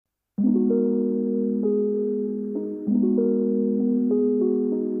Let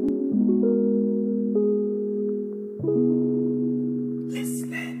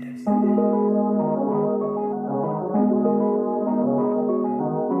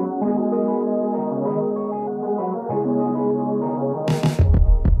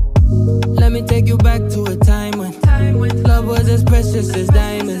me take you back to a time when love was as precious as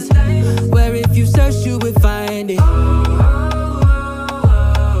diamonds, where if you search you would find it.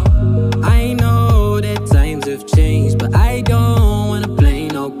 I know that times have changed, but I don't wanna play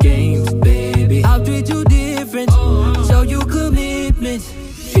no games, baby. I'll treat you different, show you commitment.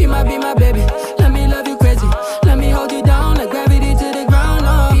 She might be my baby, let me love you crazy. Let me hold you down like gravity to the ground.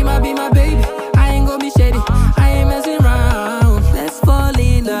 Oh, she might be my baby, I ain't gonna be shady, I ain't messing around. Let's fall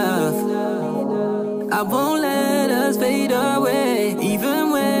in love, I won't let us fade away.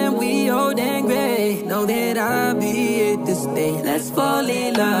 Even when we old and gray, know that I'll be here to stay. Let's fall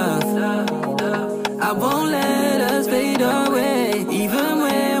in love, I won't